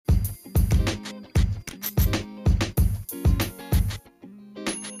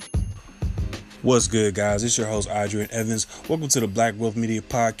What's good, guys? It's your host, Adrian Evans. Welcome to the Black Wealth Media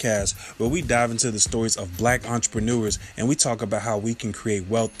Podcast, where we dive into the stories of Black entrepreneurs and we talk about how we can create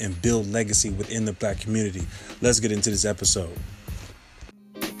wealth and build legacy within the Black community. Let's get into this episode.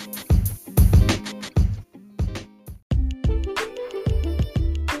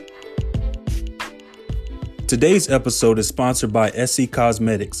 Today's episode is sponsored by SC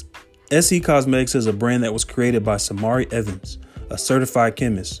Cosmetics. SC Cosmetics is a brand that was created by Samari Evans, a certified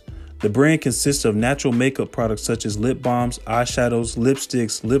chemist. The brand consists of natural makeup products such as lip balms, eyeshadows,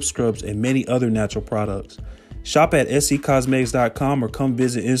 lipsticks, lip scrubs, and many other natural products. Shop at sccosmetics.com or come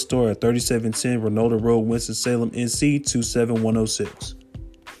visit in-store at 3710 Ronaldo Road, Winston-Salem, NC 27106.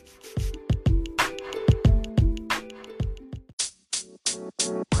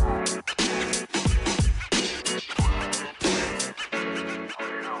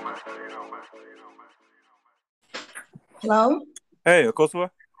 Hello? Hey, Okosua.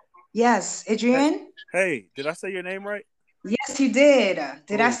 Yes, Adrian? Hey, did I say your name right? Yes, you did.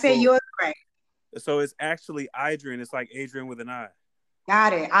 Did I say Cool. yours right? So it's actually Adrian. It's like Adrian with an I.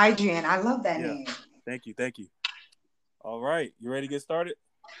 Got it. Adrian. I love that name. Thank you. All right. You ready to get started?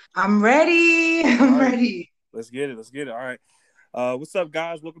 I'm ready. I'm ready. Let's get it. All right. What's up,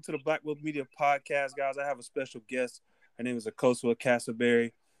 guys? Welcome to the Black Wealth Media Podcast, guys. I have a special guest. Her name is Okosua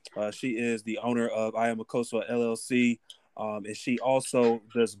Castleberry. She is the owner of I Am Okosua LLC. And she also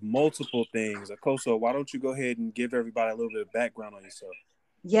does multiple things. Okosua, why don't you go ahead and give everybody a little bit of background on yourself?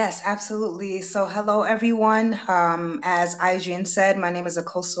 Yes, absolutely. So hello, everyone. As Adrian said, my name is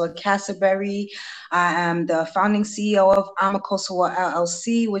Okosua Castleberry. I am the founding CEO of I'm Okosua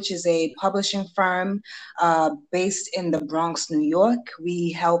LLC, which is a publishing firm based in the Bronx, New York.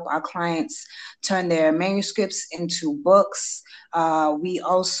 We help our clients turn their manuscripts into books. We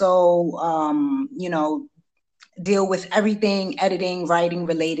also, deal with everything editing, writing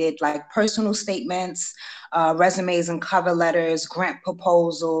related, like personal statements, resumes and cover letters, grant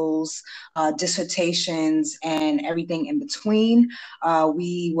proposals, dissertations, and everything in between.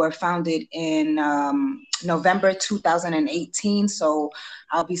 We were founded in November 2018, so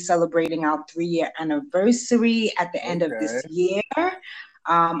I'll be celebrating our 3-year anniversary at the end of this year.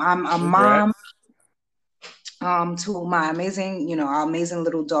 I'm a mom to my amazing, our amazing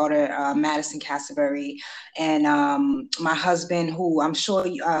little daughter, Madison Castleberry, and my husband, who I'm sure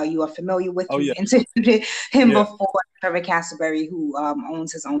you are familiar with. You've interviewed him before, Trevor Castleberry, who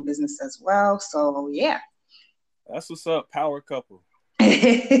owns his own business as well. So, yeah. That's what's up. Power couple.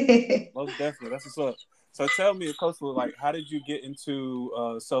 Most definitely. That's what's up. So tell me, Okosua, like, how did you get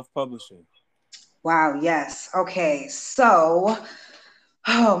into self-publishing? Wow. Yes. Okay. So,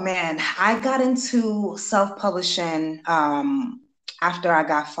 oh man, I got into self-publishing after I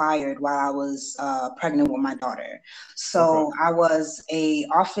got fired while I was pregnant with my daughter. So I was an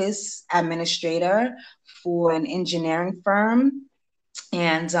office administrator for an engineering firm.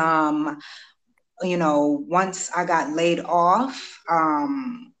 And, once I got laid off,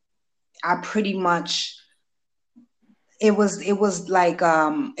 I pretty much, it was like,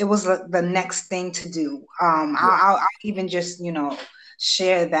 it was the next thing to do. I'll even just,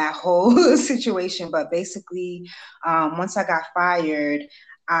 share that whole situation. But basically, once I got fired,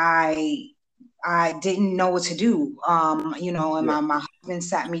 I didn't know what to do. And my husband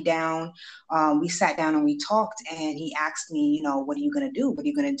sat me down. We sat down and we talked, and he asked me, what are you going to do? What are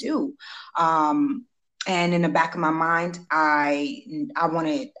you going to do? And in the back of my mind, I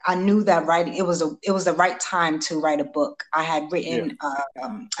knew that writing, it was the right time to write a book. I had written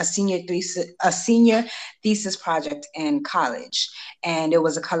a senior thesis project in college, and it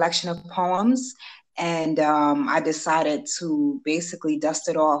was a collection of poems. And I decided to basically dust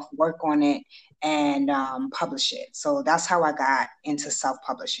it off, work on it, and publish it. So that's how I got into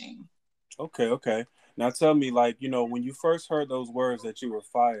self-publishing. Okay. Now tell me, like, when you first heard those words that you were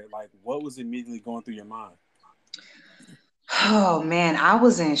fired, like, what was immediately going through your mind? Oh man, I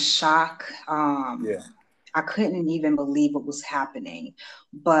was in shock. I couldn't even believe what was happening.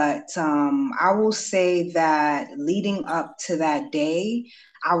 But I will say that leading up to that day,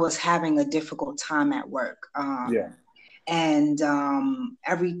 I was having a difficult time at work. And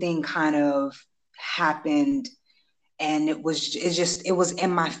everything kind of happened, and it was in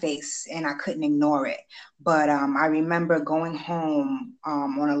my face, and I couldn't ignore it. But I remember going home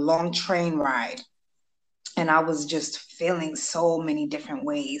on a long train ride, and I was just feeling so many different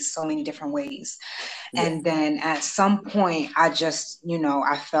ways. And then at some point, I just,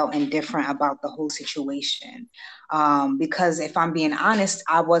 I felt indifferent about the whole situation. Because if I'm being honest,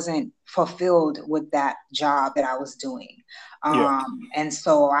 I wasn't fulfilled with that job that I was doing. And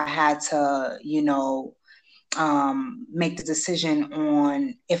so I had to, make the decision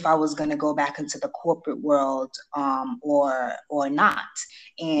on if I was going to go back into the corporate world or not.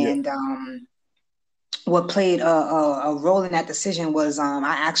 Yeah. And what played a role in that decision was I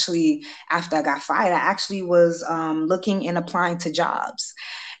actually, after I got fired, I actually was looking and applying to jobs.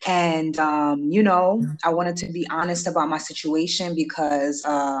 And, I wanted to be honest about my situation because,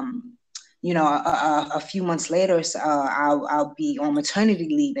 a few months later, I'll be on maternity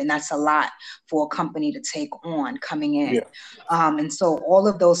leave, and that's a lot for a company to take on coming in. Yeah. And so all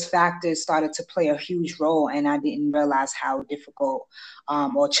of those factors started to play a huge role, and I didn't realize how difficult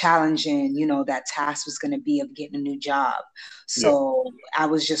or challenging, that task was going to be of getting a new job. Yeah. So I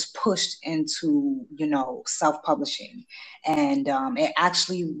was just pushed into, self-publishing, and it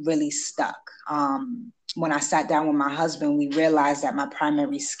actually really stuck. When I sat down with my husband, we realized that my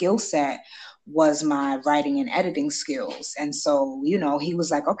primary skill set was my writing and editing skills. And so, he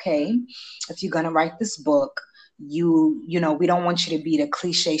was like, okay, if you're going to write this book, we don't want you to be the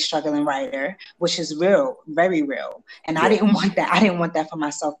cliche struggling writer, which is real, very real. And Yeah. I didn't want that. I didn't want that for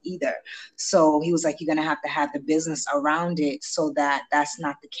myself either. So he was like, you're going to have the business around it so that that's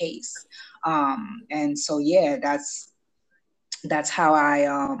not the case. And so, yeah, that's how I,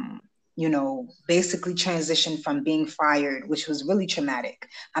 basically transitioned from being fired, which was really traumatic.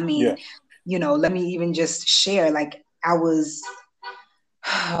 I Yeah. mean, let me even just share, like,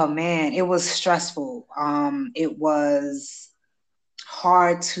 oh man, it was stressful. It was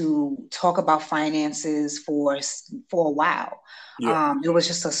hard to talk about finances for a while. Yeah. It was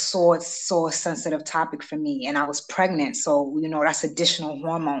just a sore sensitive topic for me, and I was pregnant, so that's additional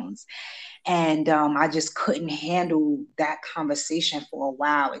hormones. And I just couldn't handle that conversation for a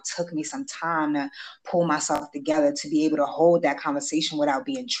while. It took me some time to pull myself together to be able to hold that conversation without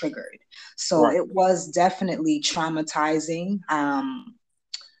being triggered. So Right. it was definitely traumatizing.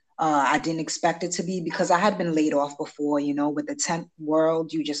 I didn't expect it to be because I had been laid off before, with the temp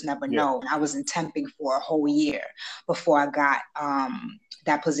world, you just never Yeah. know. I was in temping for a whole year before I got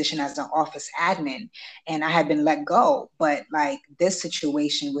that position as an office admin, and I had been let go. But like this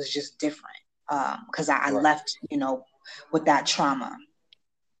situation was just different because I Right. left, with that trauma.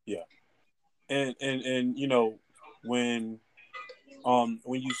 Yeah. And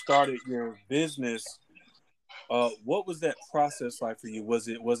when you started your business, what was that process like for you? Was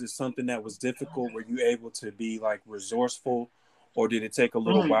it something that was difficult? Were you able to be like resourceful, or did it take a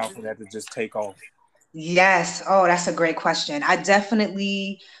little Mm. while for that to just take off? Yes. Oh, that's a great question. I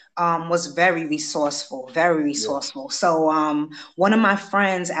definitely was very resourceful, very Yeah. resourceful. So one of my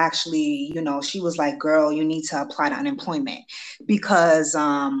friends actually, she was like, "Girl, you need to apply to unemployment," because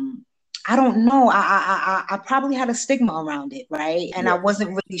I don't know. I probably had a stigma around it, right? And I Yeah. wasn't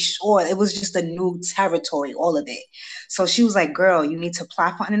really sure. It was just a new territory, all of it. So she was like, "Girl, you need to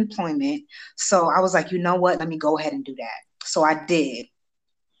apply for unemployment." So I was like, "You know what? Let me go ahead and do that." So I did,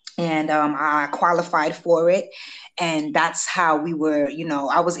 and I qualified for it. And that's how we were,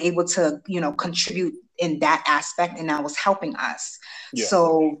 I was able to, contribute in that aspect, and I was helping us. Yeah.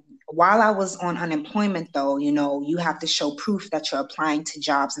 So while I was on unemployment, though, you have to show proof that you're applying to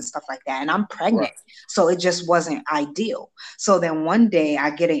jobs and stuff like that. And I'm pregnant, Right. so it just wasn't ideal. So then one day I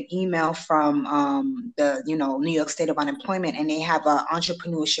get an email from the, New York State of Unemployment, and they have an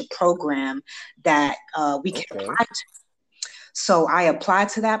entrepreneurship program that we can Okay. apply to. So I applied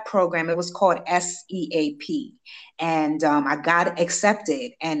to that program. It was called SEAP. And I got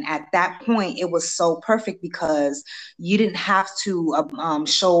accepted. And at that point, it was so perfect because you didn't have to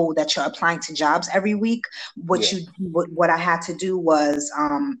show that you're applying to jobs every week. Yeah. What I had to do was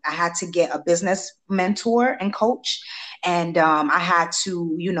I had to get a business mentor and coach. And I had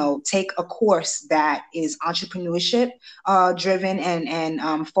to, take a course that is entrepreneurship driven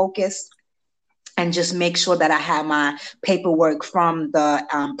and focused, and just make sure that I had my paperwork from the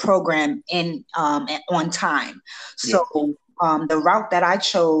program in on time. Yeah. So the route that I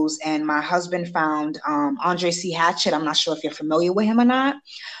chose, and my husband found Andre C. Hatchett. I'm not sure if you're familiar with him or not,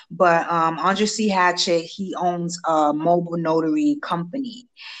 but Andre C. Hatchett, he owns a mobile notary company.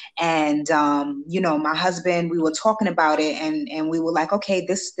 And my husband, we were talking about it, and we were like, okay,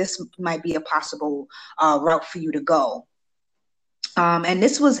 this might be a possible route for you to go. And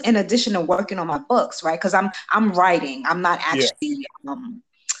this was in addition to working on my books, right? Because I'm writing. I'm not Yeah. actually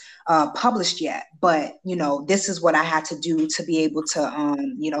published yet, but this is what I had to do to be able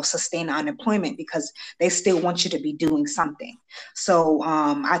to sustain unemployment, because they still want you to be doing something. So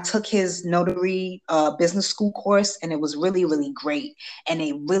I took his notary business school course, and it was really, really great, and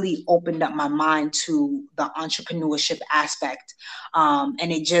it really opened up my mind to the entrepreneurship aspect.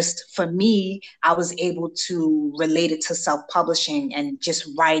 And it just, for me, I was able to relate it to self-publishing and just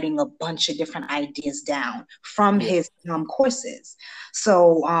writing a bunch of different ideas down from his courses.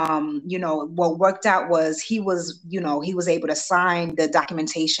 So, what worked out was he was able to sign the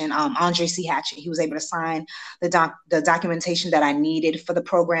documentation. Andre C. Hatchett, he was able to sign the documentation that I needed for the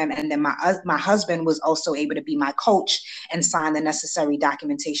program. And then my husband was also able to be my coach and sign the necessary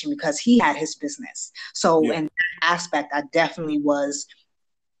documentation because he had his business. So in that aspect, I definitely was,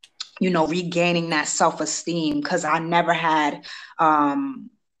 regaining that self-esteem, because I never had,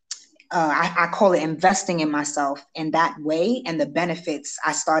 I call it investing in myself in that way, and the benefits,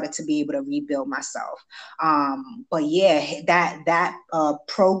 I started to be able to rebuild myself. But yeah, that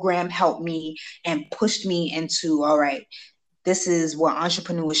program helped me and pushed me into, all right, this is what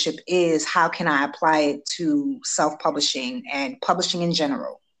entrepreneurship is. How can I apply it to self-publishing and publishing in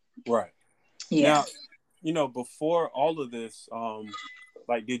general? Right. Yeah. Now, before all of this,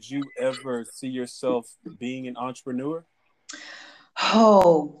 did you ever see yourself being an entrepreneur?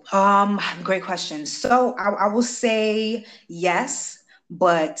 Oh, great question. So I will say yes,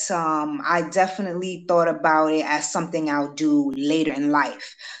 but I definitely thought about it as something I'll do later in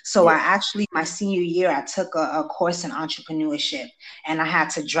life. So I actually, my senior year, I took a course in entrepreneurship, and I had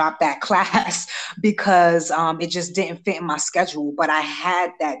to drop that class because it just didn't fit in my schedule. But I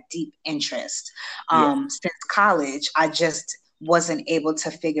had that deep interest since college. I just wasn't able to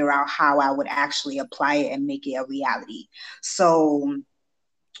figure out how I would actually apply it and make it a reality. So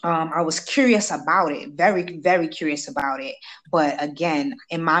I was curious about it, very, very curious about it. But again,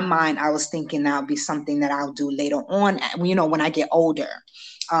 in my mind, I was thinking that'll be something that I'll do later on, when I get older.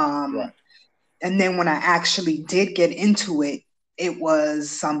 And then when I actually did get into it, it was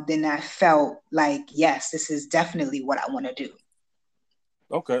something that felt like, yes, this is definitely what I want to do.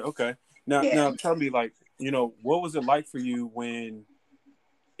 Okay. Now tell me, what was it like for you when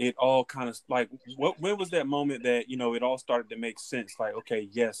it all kind of when was that moment that, it all started to make sense? Like, okay,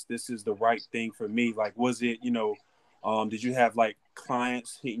 yes, this is the right thing for me. Like, was it, did you have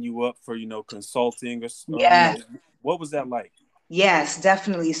clients hitting you up for, consulting or what was that like? Yes,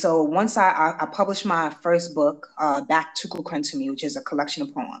 definitely. So once I published my first book, Back to Kukren to Me, which is a collection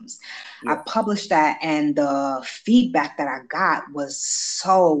of poems, I published that, and the feedback that I got was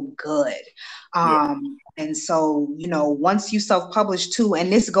so good. And so, once you self-publish too,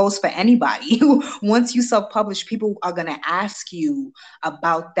 and this goes for anybody, once you self-publish, people are going to ask you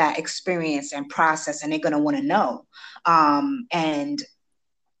about that experience and process, and they're going to want to know. And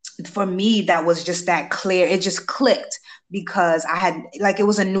for me, that was just that clear. It just clicked because I had, it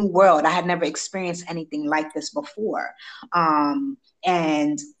was a new world. I had never experienced anything like this before. And,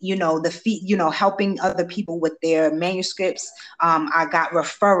 helping other people with their manuscripts. I got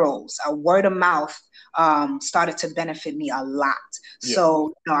referrals, word of mouth started to benefit me a lot.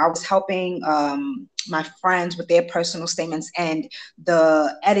 So, I was helping my friends with their personal statements, and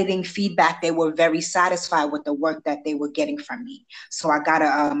the editing feedback, they were very satisfied with the work that they were getting from me. So I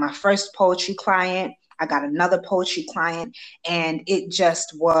got my first poetry client. I got another poetry client, and it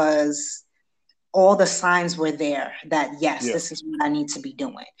just was, all the signs were there that, yes, this is what I need to be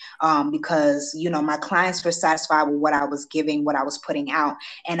doing. Because, my clients were satisfied with what I was giving, what I was putting out,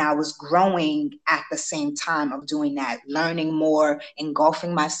 and I was growing at the same time of doing that, learning more,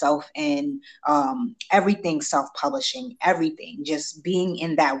 engulfing myself in everything, self-publishing, everything, just being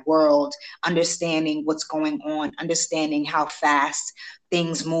in that world, understanding what's going on, understanding how fast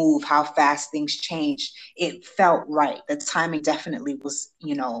things move, how fast things change. It felt right. The timing definitely was,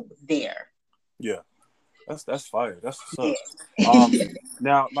 there. Yeah, that's fire. That's what's up.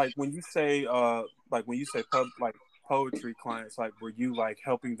 Now, when you say poetry clients, were you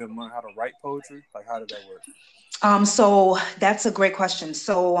helping them learn how to write poetry? How did that work? So that's a great question.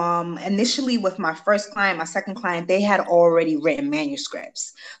 So initially with my first client, my second client, they had already written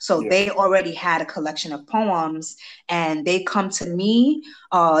manuscripts. So they already had a collection of poems, and they come to me,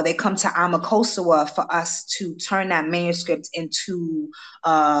 they come to Amakosua for us to turn that manuscript into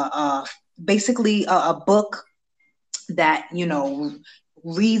basically a book that,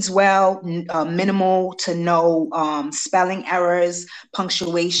 reads well, minimal to no spelling errors,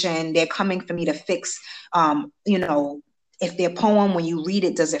 punctuation. They're coming for me to fix, if their poem, when you read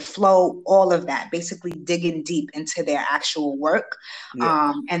it, does it flow? All of that, basically digging deep into their actual work,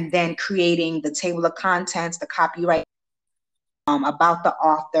 and then creating the table of contents, the copyright, about the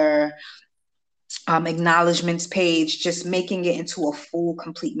author, acknowledgments page, just making it into a full,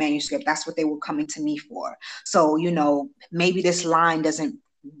 complete manuscript. That's what they were coming to me for. So, maybe this line doesn't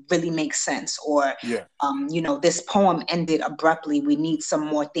really make sense, or, this poem ended abruptly. We need some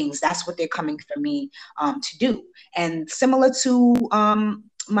more things. That's what they're coming for me to do. And similar to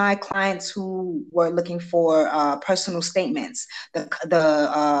my clients who were looking for personal statements,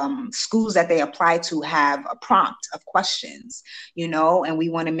 the schools that they apply to have a prompt of questions, and we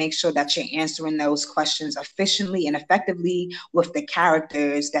want to make sure that you're answering those questions efficiently and effectively with the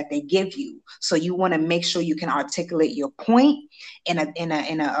characters that they give you. So you want to make sure you can articulate your point in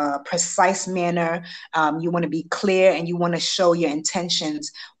a precise manner. You want to be clear, and you want to show your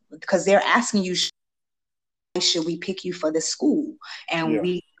intentions, because they're asking you, should we pick you for this school? And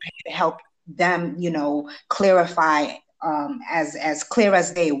we help them, clarify as clear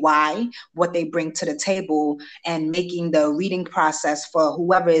as day why, what they bring to the table, and making the reading process for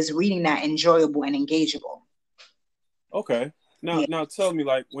whoever is reading that enjoyable and engageable. Okay. Now tell me,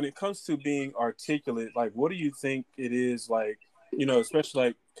 like, when it comes to being articulate, like, what do you think it is, like, especially,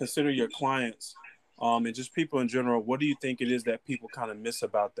 like, consider your clients and just people in general, what do you think it is that people kind of miss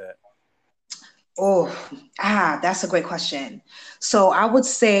about that? That's a great question. So I would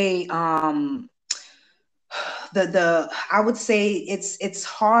say I would say it's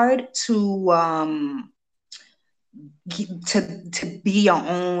hard to be your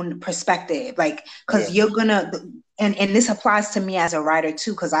own perspective, like, because you're gonna, and this applies to me as a writer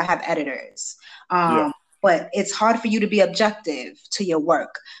too, because I have editors. But it's hard for you to be objective to your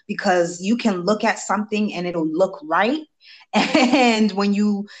work, because you can look at something and it'll look right, and when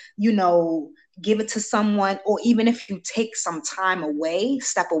you give it to someone, or even if you take some time away,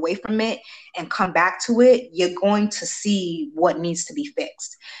 step away from it and come back to it, you're going to see what needs to be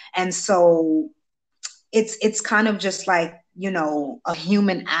fixed. And so it's kind of just like, a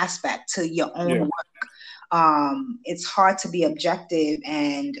human aspect to your own work. It's hard to be objective,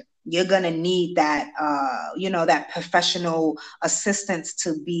 and you're going to need that, that professional assistance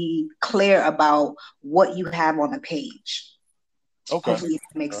to be clear about what you have on the page. Okay. Hopefully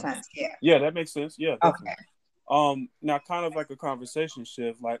that makes sense. Yeah, that makes sense. Yeah, definitely. Okay. Now, kind of like a conversation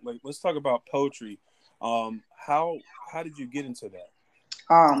shift, like let's talk about poetry. How did you get into that?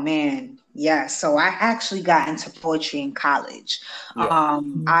 Oh man, yeah. So I actually got into poetry in college.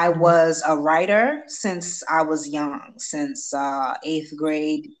 I was a writer since I was young, since 8th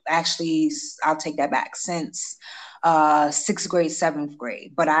grade. Actually, I'll take that back, since 6th grade, 7th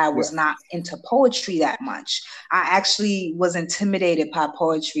grade. But I was not into poetry that much. I actually was intimidated by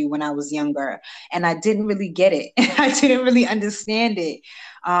poetry when I was younger, and I didn't really get it. I didn't really understand it.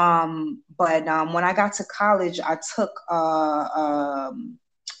 But when I got to college, I took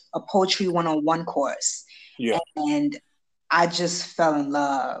a poetry 101 course, and I just fell in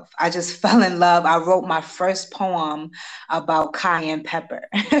love. I wrote my first poem about cayenne pepper.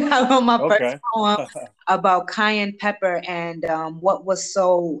 I wrote my first poem about cayenne pepper, and what was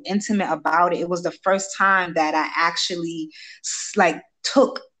so intimate about it, it was the first time that I actually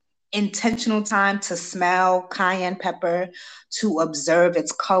took intentional time to smell cayenne pepper, to observe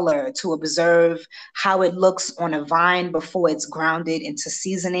its color, to observe how it looks on a vine before it's grounded into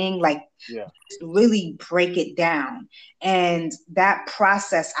seasoning, really break it down. And that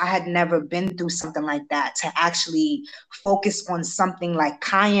process, I had never been through something like that, to actually focus on something like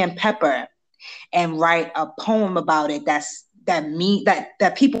cayenne pepper and write a poem about it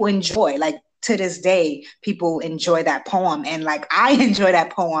that people enjoy. Like, to this day, people enjoy that poem. And I enjoy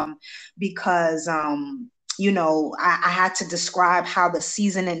that poem because, I had to describe how the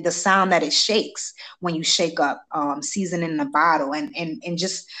seasoning, the sound that it shakes when you shake up seasoning in a bottle, and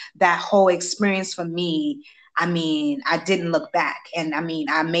just that whole experience for me. I mean, I didn't look back. And I mean,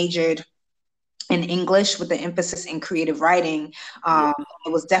 I majored in English with the emphasis in creative writing. It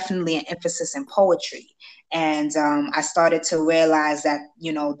was definitely an emphasis in poetry. And I started to realize that,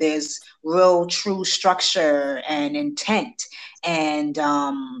 there's real true structure and intent, and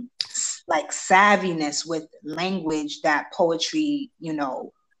savviness with language that poetry,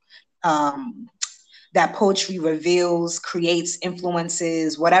 that poetry reveals, creates,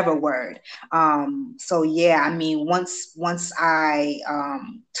 influences, whatever word. So yeah, I mean, once I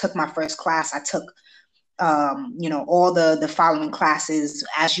took my first class, I took all the following classes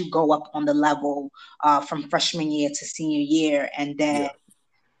as you go up on the level from freshman year to senior year. And then,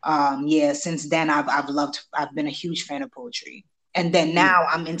 since then I've been a huge fan of poetry. And then now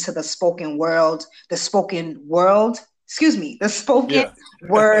I'm into the spoken word excuse me, the spoken Yeah.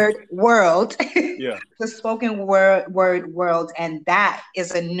 word world. Yeah. The spoken word world, and that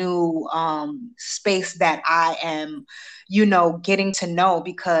is a new space that I am, getting to know,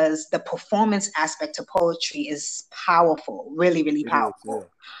 because the performance aspect of poetry is powerful, really, really It is. powerful.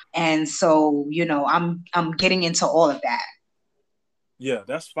 Yeah. And so, I'm getting into all of that. Yeah,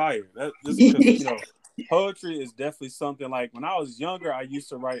 that's fire. That just because poetry is definitely something. Like when I was younger, I used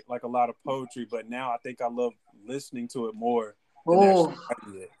to write like a lot of poetry, but now I think I love listening to it more than actually Oh,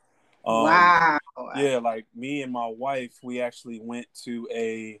 writing it. wow. Yeah, like me and my wife, we actually went to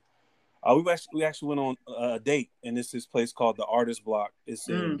we actually went on a date, and this is place called the Artist Block. It's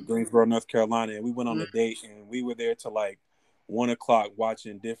in Mm, Greensboro, North Carolina, and we went on mm. a date, and we were there till like 1 o'clock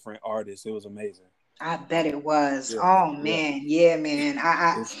watching different artists. It was amazing. I bet it was. Yeah, Oh yeah. man, yeah, man.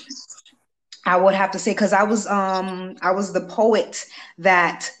 It's, I would have to say, because I was the poet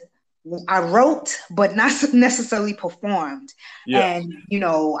that I wrote but not necessarily performed. yeah, And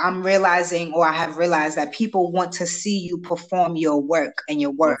I'm realizing, or I have realized, that people want to see you perform your work and your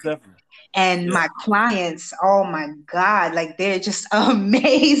work. most definitely. And Yeah. my clients, oh my God, like they're just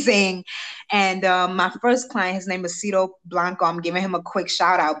amazing. And my first client, his name is Cito Blanco. I'm giving him a quick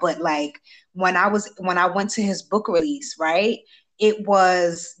shout out. But like when I went to his book release, right? It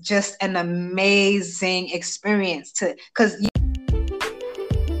was just an amazing experience because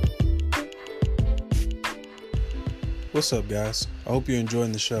What's up, guys? I hope you're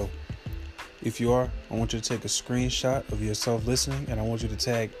enjoying the show. If you are, I want you to take a screenshot of yourself listening, and I want you to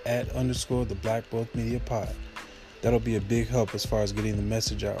tag @_the Black Wealth Media Pod. That'll be a big help as far as getting the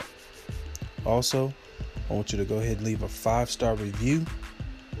message out. Also, I want you to go ahead and leave a 5-star review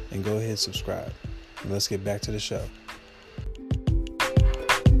and go ahead and subscribe. And let's get back to the show.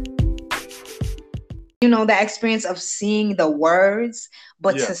 that experience of seeing the words,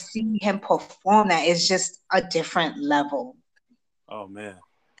 but Yeah. to see him perform that is just a different level. Oh man,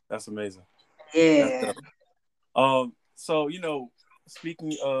 that's amazing. Yeah. So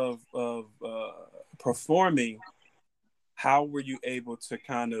speaking of performing, how were you able to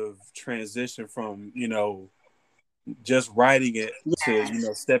kind of transition from just writing it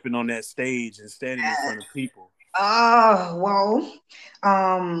to stepping on that stage and standing in front of people? Well,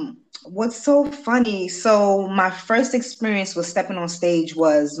 what's so funny? So my first experience with stepping on stage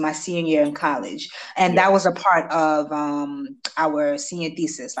was my senior year in college, and Yeah. that was a part of our senior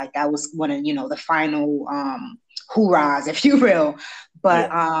thesis. Like that was one of the final hoorahs, if you will. But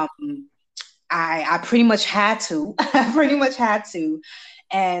Yeah. I pretty much had to. I pretty much had to.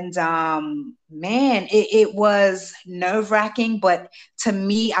 And man, it was nerve-wracking, but to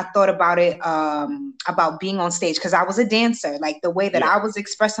me, I thought about it about being on stage, because I was a dancer. Like the way that Yeah. I was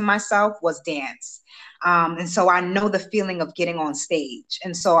expressing myself was dance. And so I know the feeling of getting on stage.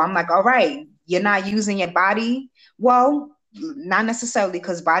 And so I'm like, all right, you're not using your body. Well, not necessarily,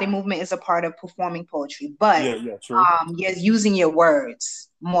 because body movement is a part of performing poetry, but Yeah, true. you're using your words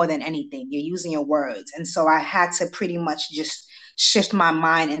more than anything. You're using your words. And so I had to pretty much just shift my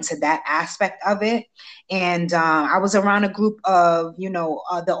mind into that aspect of it. And I was around a group of,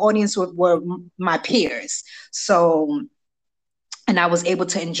 the audience were my peers. So, and I was able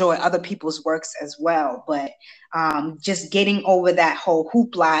to enjoy other people's works as well. But just getting over that whole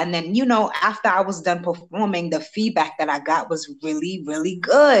hoopla. And then, after I was done performing, the feedback that I got was really, really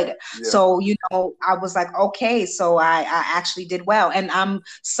good. Yeah. So, I was like, okay, so I actually did well. And I'm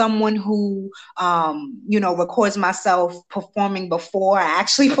someone who, records myself performing before I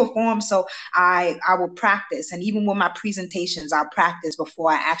actually perform. So I will practice. And even with my presentations, I'll practice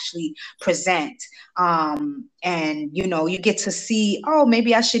before I actually present. And you get to see, oh,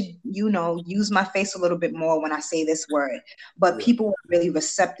 maybe I should use my face a little bit more when I say this word. But people were really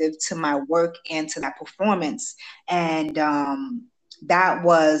receptive to my work and to that performance. And that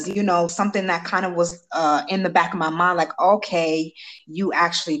was something that kind of was in the back of my mind, like, okay, you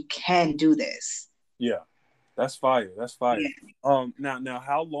actually can do this. Yeah, that's fire. That's fire. Yeah. Now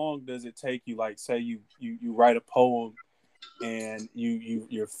how long does it take you, like say you write a poem and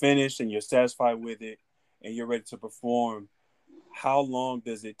you're finished and you're satisfied with it and you're ready to perform? How long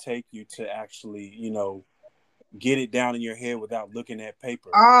does it take you to actually get it down in your head without looking at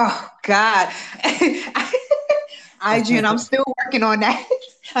paper? Oh God. Adrian, I'm still working on that.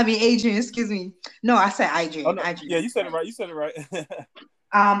 I mean, Adrian, excuse me. No, I said Adrian. Oh, no. Adrian. Yeah, you said it right. You said it right.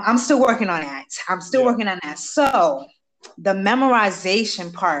 I'm still working on that. Working on that. So the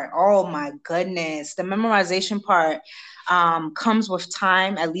memorization part, oh my goodness. The memorization part comes with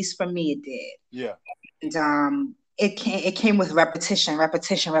time. At least for me, it did. Yeah. And it came with repetition,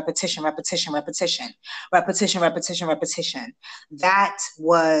 repetition, repetition, repetition, repetition, repetition, repetition, repetition. That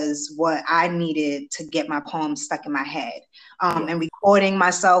was what I needed to get my poems stuck in my head. And recording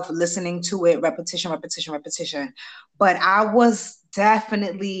myself, listening to it, repetition, repetition, repetition. But I was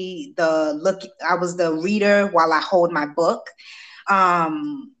definitely I was the reader while I hold my book.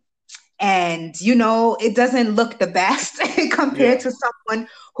 And it doesn't look the best compared to someone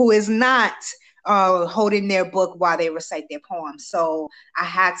who is not holding their book while they recite their poem. So I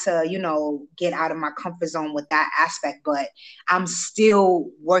had to, get out of my comfort zone with that aspect, but I'm still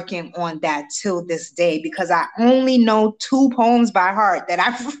working on that till this day because I only know 2 poems by heart that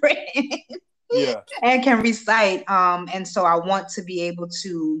I've written. And can recite. And so I want to be able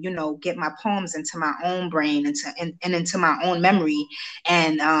to, get my poems into my own brain and into my own memory.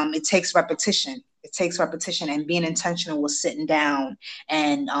 And it takes repetition. It takes repetition and being intentional with sitting down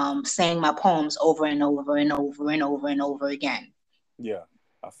and saying my poems over and over and over and over and over again. Yeah,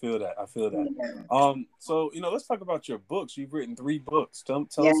 I feel that. Yeah. So, let's talk about your books. You've written 3 books. Tell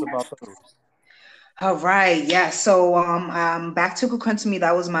us about those. All right. Yeah. So Back to Kukrentumi,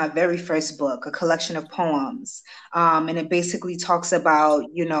 that was my very first book, a collection of poems. And it basically talks about,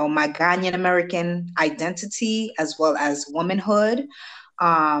 my Ghanaian American identity as well as womanhood.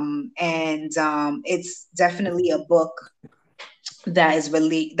 It's definitely a book that's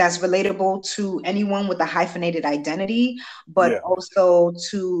relatable to anyone with a hyphenated identity, but also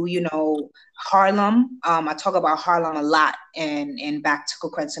to, Harlem. I talk about Harlem a lot in Back to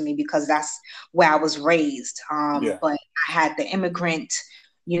Kukrentumi because that's where I was raised. But I had the immigrant,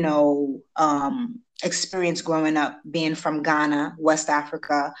 experience growing up being from Ghana, West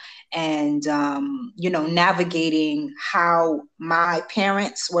Africa, and, navigating how my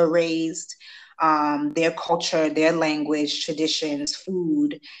parents were raised, their culture, their language, traditions,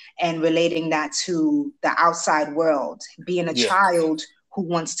 food, and relating that to the outside world, being a child who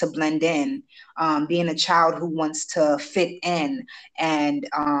wants to blend in, being a child who wants to fit in. And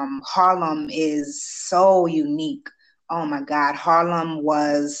Harlem is so unique. Oh my God, Harlem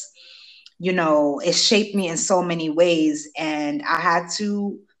was, it shaped me in so many ways. And I had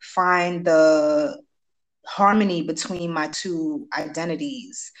to find the harmony between my 2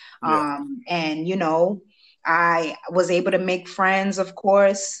 identities. I was able to make friends, of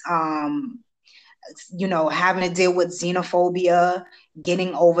course, having to deal with xenophobia,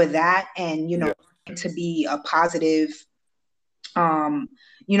 getting over that, and, to be a positive, having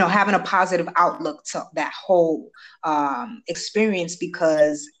a positive outlook to that whole experience,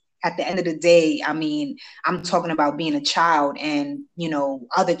 because at the end of the day, I mean, I'm talking about being a child and,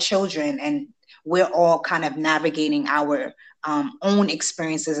 other children, and we're all kind of navigating our own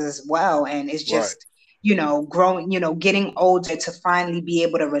experiences as well. And it's just, growing, getting older to finally be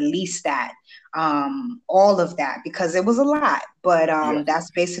able to release that, all of that, because it was a lot. But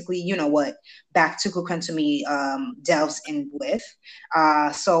that's basically, what Back to Kukrentumi delves in with.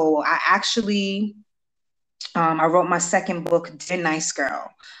 So I actually, I wrote my second book, Dear Nice Girl,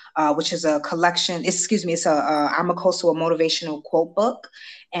 which is a collection, it's a motivational quote book.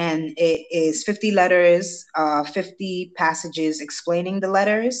 And it is 50 letters, 50 passages explaining the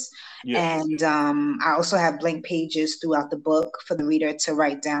letters. And I also have blank pages throughout the book for the reader to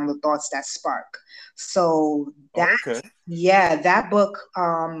write down the thoughts that spark. So that book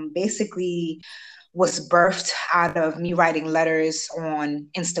basically was birthed out of me writing letters on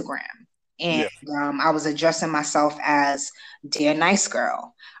Instagram. And I was addressing myself as Dear Nice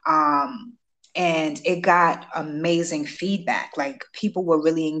Girl. And it got amazing feedback. Like, people were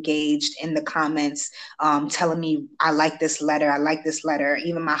really engaged in the comments, telling me, I like this letter. I like this letter.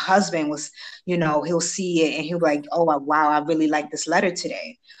 Even my husband was, he'll see it and he'll be like, oh, wow, I really like this letter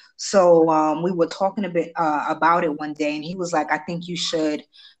today. So we were talking a bit about it one day, and he was like, I think you should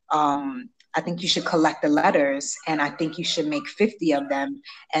collect the letters, and I think you should make 50 of them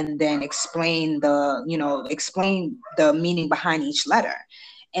and then explain the meaning behind each letter.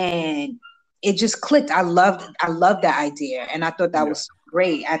 And it just clicked. I loved that idea. And I thought that was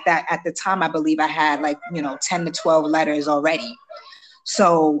great. At the time, I believe I had 10 to 12 letters already.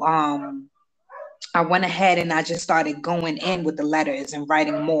 So I went ahead and I just started going in with the letters and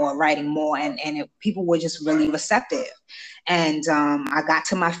writing more, and people were just really receptive. And I got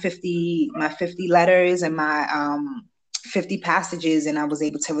to my 50 letters and my 50 passages, and I was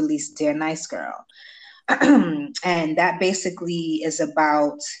able to release Dear Nice Girl. And that basically is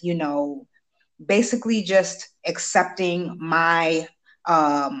about, basically just accepting my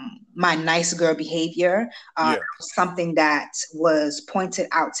nice girl behavior, something that was pointed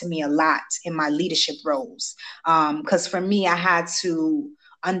out to me a lot in my leadership roles. Because for me, I had to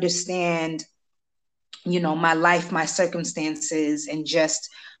understand my life, my circumstances, and just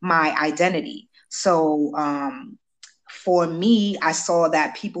my identity. So for me, I saw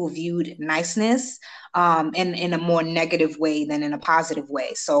that people viewed niceness in a more negative way than in a positive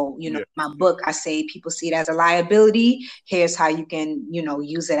way. So, my book, I say people see it as a liability. Here's how you can,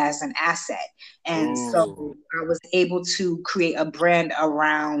 use it as an asset. And so I was able to create a brand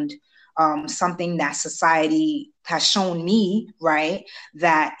around something that society has shown me, right,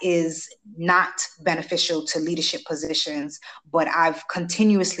 that is not beneficial to leadership positions, but I've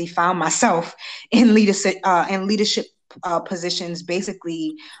continuously found myself in leadership positions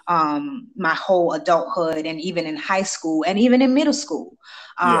basically my whole adulthood, and even in high school and even in middle school.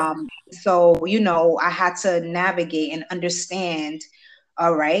 So I had to navigate and understand,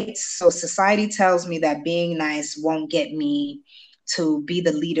 all right, so society tells me that being nice won't get me to be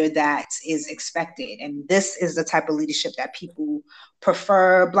the leader that is expected, and this is the type of leadership that people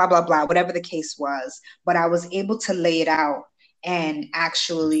prefer, blah blah blah, whatever the case was. But I was able to lay it out and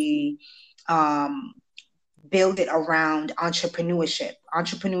actually build it around entrepreneurship.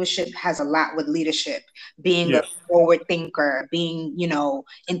 Entrepreneurship has a lot with leadership, being a forward thinker, being,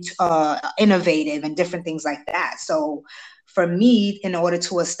 innovative and different things like that. So for me, in order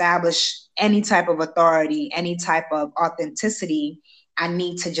to establish any type of authority, any type of authenticity, I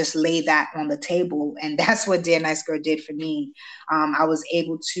need to just lay that on the table. And that's what Dear Nice Girl did for me. I was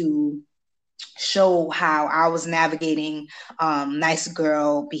able to show how I was navigating nice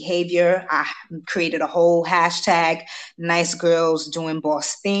girl behavior. I created a whole hashtag, nice girls doing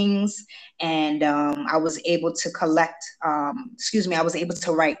boss things. And I was able to I was able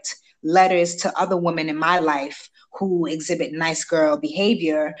to write letters to other women in my life who exhibit nice girl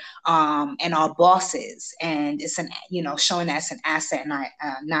behavior and are bosses. And it's showing that it's an asset and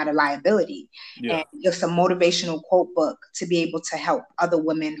not a liability. And just a motivational quote book to be able to help other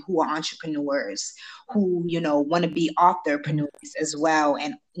women who are entrepreneurs, who, want to be authorpreneurs as well.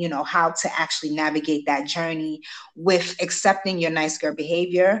 And, how to actually navigate that journey with accepting your nice girl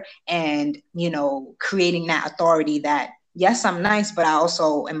behavior and, creating that authority that, yes, I'm nice, but I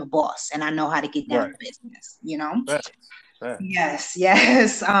also am a boss and I know how to get down to business, Yes.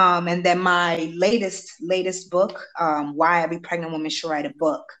 And then my latest book, Why Every Pregnant Woman Should Write a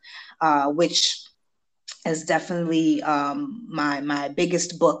Book, which is definitely my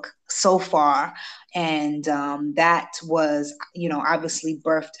biggest book so far. And that was, obviously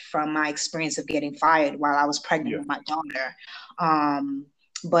birthed from my experience of getting fired while I was pregnant with my daughter.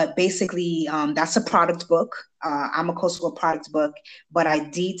 But basically, that's a product book. I'm a coach to a product book, but I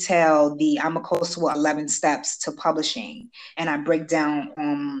detail the I'm a coach to 11 steps to publishing. And I break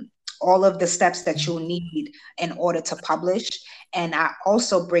down all of the steps that you'll need in order to publish. And I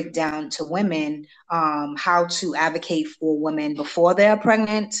also break down to women how to advocate for women before they're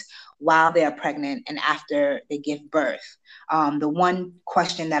pregnant, while they're pregnant, and after they give birth. The one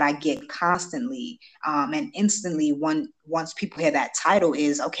question that I get constantly and instantly once people hear that title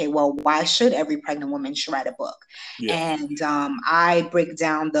is, okay, well, why should every pregnant woman should write a book? And I break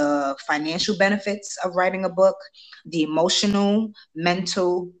down the financial benefits of writing a book, the emotional,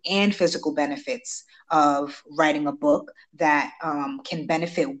 mental, and physical benefits of writing a book that can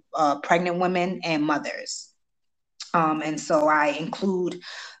benefit pregnant women and mothers. And so I include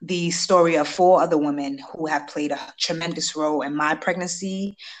the story of 4 other women who have played a tremendous role in my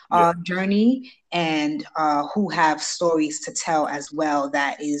pregnancy journey, and who have stories to tell as well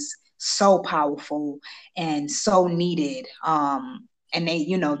that is so powerful and so needed. And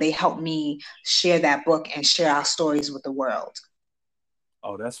they help me share that book and share our stories with the world.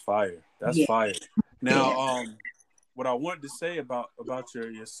 Oh, that's fire. That's fire. Now, what I wanted to say about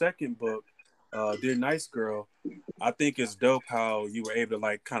your second book, Dear Nice Girl, I think it's dope how you were able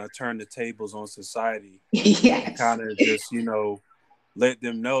to kind of turn the tables on society. Yes. Kind of just, let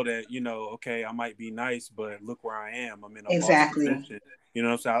them know that, okay, I might be nice, but look where I am. I'm in a exactly. position. You know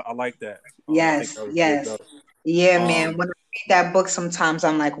what I'm saying? I like that. Yes. Yeah, man. When I read that book, sometimes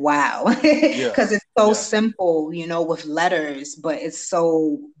I'm like, wow, because it's so simple, with letters, but it's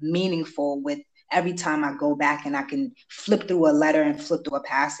so meaningful with every time I go back and I can flip through a letter and flip through a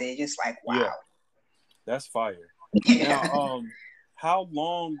passage. It's like, wow. Yeah. That's fire. Now, how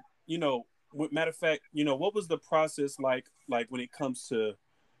long, matter of fact, what was the process like when it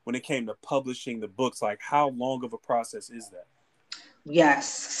came to publishing the books? Like, how long of a process is that?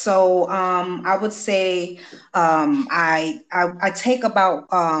 Yes. So I would say I take about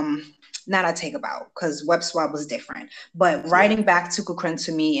because Web Swap was different, but writing back to Kukren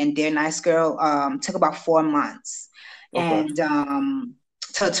to me and Dear Nice Girl took about 4 months and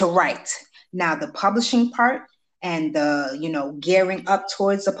to write. Now the publishing part, and the, gearing up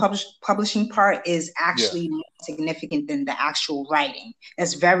towards the publishing part is Yeah. actually more significant than the actual writing.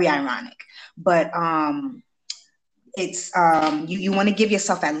 It's very ironic, but it's you want to give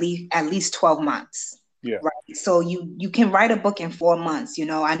yourself at least 12 months. Yeah. Right. So you can write a book in 4 months.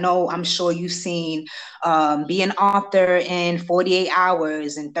 I'm sure you've seen be an author in 48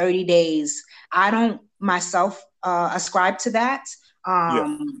 hours and 30 days. I don't myself ascribe to that.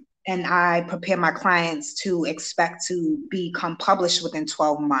 Yeah. And I prepare my clients to expect to become published within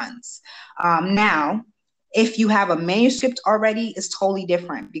 12 months. Now, if you have a manuscript already, it's totally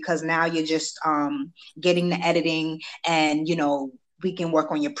different because now you're just getting the editing, and we can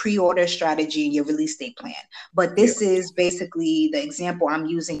work on your pre-order strategy and your release date plan. But Yeah. this is basically the example I'm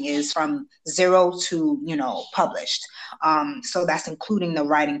using is from zero to published. So that's including the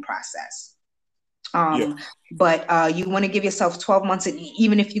writing process. Yeah. But you want to give yourself 12 months, and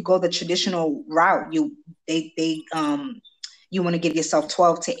even if you go the traditional route, you want to give yourself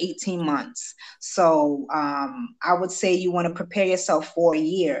 12 to 18 months. So I would say you want to prepare yourself for a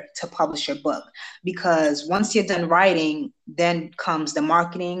year to publish your book, because once you're done writing, then comes the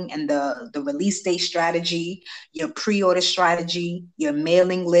marketing and the release date strategy, your pre-order strategy, your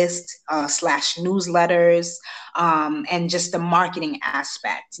mailing list slash newsletters, and just the marketing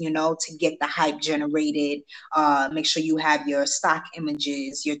aspect, to get the hype generated. Make sure you have your stock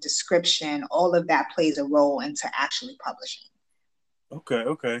images, your description, all of that plays a role into actually publishing. Okay.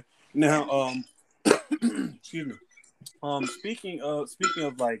 Okay. Now, excuse me. Speaking of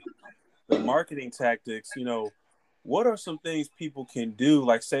like the marketing tactics, what are some things people can do?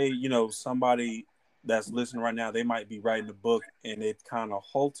 Like, say, somebody that's listening right now, they might be writing a book and they've kind of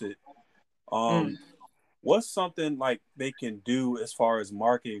halted. Mm. What's something like they can do as far as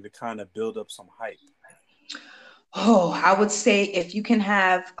marketing to kind of build up some hype? Oh, I would say if you can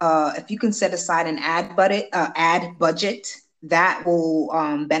set aside an ad budget, that will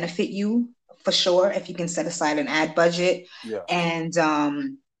benefit you for sure. If you can set aside an ad budget, Yeah. and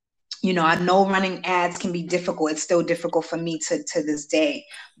I know running ads can be difficult. It's still difficult for me to this day,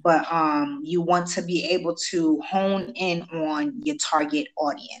 but you want to be able to hone in on your target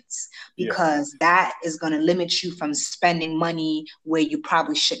audience, Yeah. because that is going to limit you from spending money where you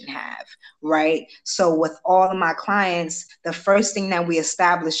probably shouldn't have, right? So with all of my clients, the first thing that we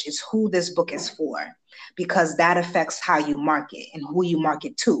establish is who this book is for, because that affects how you market and who you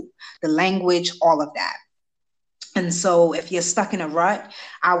market to, the language, all of that. And so if you're stuck in a rut,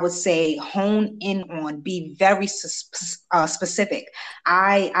 I would say hone in on, be very specific.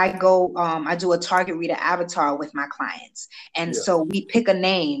 I do a target reader avatar with my clients. And Yeah. so we pick a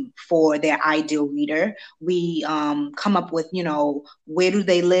name for their ideal reader. We come up with, where do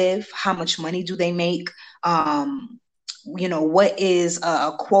they live? How much money do they make? What is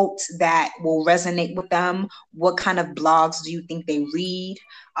a quote that will resonate with them? What kind of blogs do you think they read?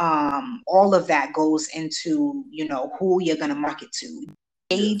 All of that goes into who you're going to market to. Yeah.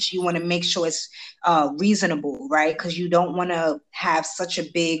 Age, you want to make sure it's reasonable, right? Because you don't want to have such a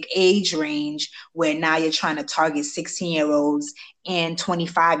big age range where now you're trying to target 16-year-olds and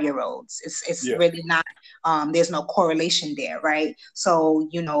 25-year-olds. It's Yeah. really not. There's no correlation there, right? So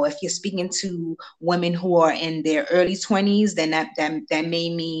if you're speaking to women who are in their early 20s, then that may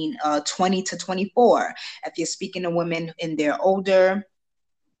mean 20 to 24. If you're speaking to women in their older,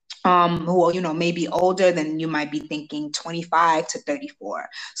 who are maybe older, then you might be thinking 25 to 34.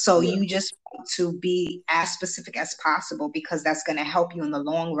 So Yeah. you just want to be as specific as possible, because that's going to help you in the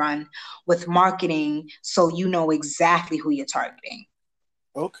long run with marketing, so you know exactly who you're targeting.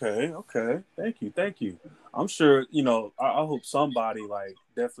 Okay. Okay. Thank you. Thank you. I'm sure, I hope somebody like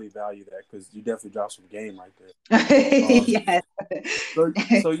definitely value that, because you definitely dropped some game right there. Yes.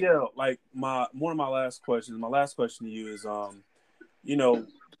 So yeah, like my last questions. My last question to you is, you know,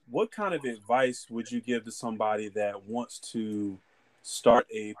 what kind of advice would you give to somebody that wants to start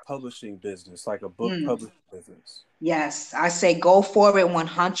a publishing business, like a book Mm. publishing business? Yes, I say go for it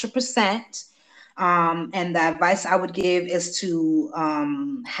 100%. And the advice I would give is to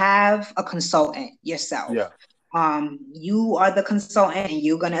have a consultant yourself. Yeah. You are the consultant, and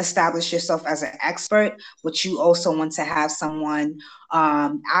you're going to establish yourself as an expert, but you also want to have someone.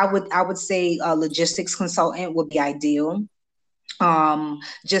 I would say a logistics consultant would be ideal.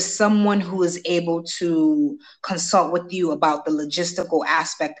 Just someone who is able to consult with you about the logistical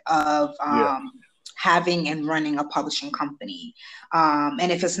aspect of Yeah. having and running a publishing company.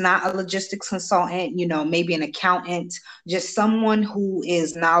 And if it's not a logistics consultant, maybe an accountant, just someone who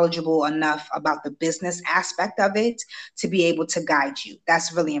is knowledgeable enough about the business aspect of it to be able to guide you.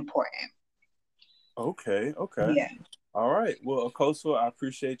 That's really important. Okay. Okay. Yeah. All right. Well, Akoso, I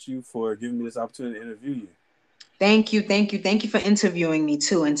appreciate you for giving me this opportunity to interview you. Thank you. Thank you. Thank you for interviewing me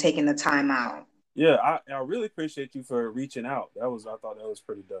too and taking the time out. Yeah, I really appreciate you for reaching out. I thought that was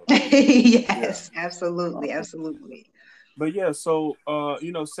pretty dope. Yeah. Yes, absolutely. Absolutely. But yeah, so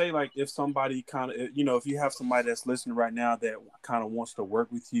say like if somebody kind of if you have somebody that's listening right now that kind of wants to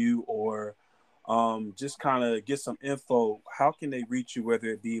work with you or just kind of get some info, how can they reach you, whether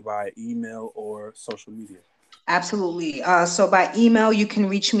it be by email or social media? Absolutely. So by email, you can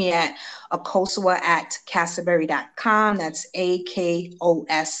reach me at akosua@castleberry.com. That's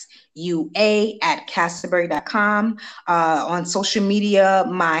AKOSUA@castleberry.com. On social media,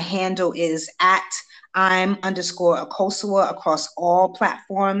 my handle is at I'm_Akosua across all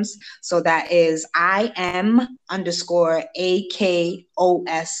platforms. So that is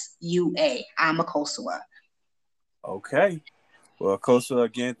IM_AKOSUA. I'm Akosua. Okay. Well, Kosa,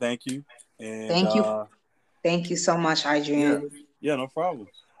 again, thank you. And Thank you. Thank you so much, yeah, Adrian. yeah, no problem.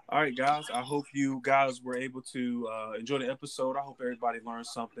 All right, guys. I hope you guys were able to enjoy the episode. I hope everybody learned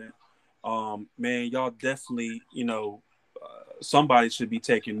something. Man, y'all definitely, somebody should be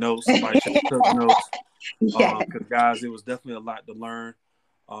taking notes. Somebody should have took notes. Yeah. Because guys, it was definitely a lot to learn.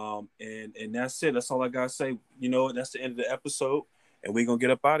 And that's it. That's all I gotta say. That's the end of the episode, and we're gonna get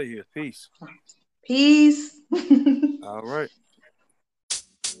up out of here. Peace. Peace. All right.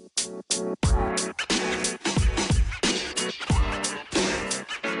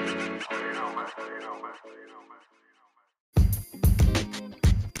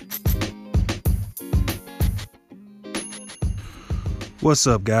 What's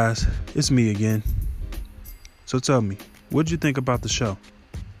up, guys? It's me again. So tell me, what did you think about the show?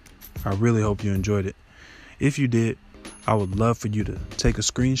 I really hope you enjoyed it. If you did, I would love for you to take a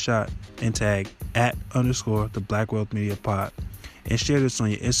screenshot and tag @_the Black Wealth Media Pod and share this on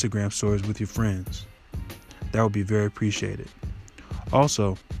your Instagram stories with your friends. That would be very appreciated.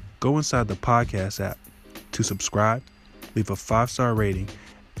 Also, go inside the podcast app to subscribe, leave a 5-star rating,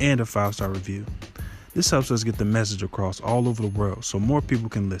 and a 5-star review. This helps us get the message across all over the world so more people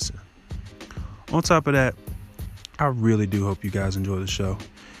can listen. On top of that, I really do hope you guys enjoy the show.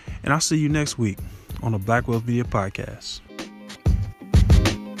 And I'll see you next week on the Black Wealth Media Podcast.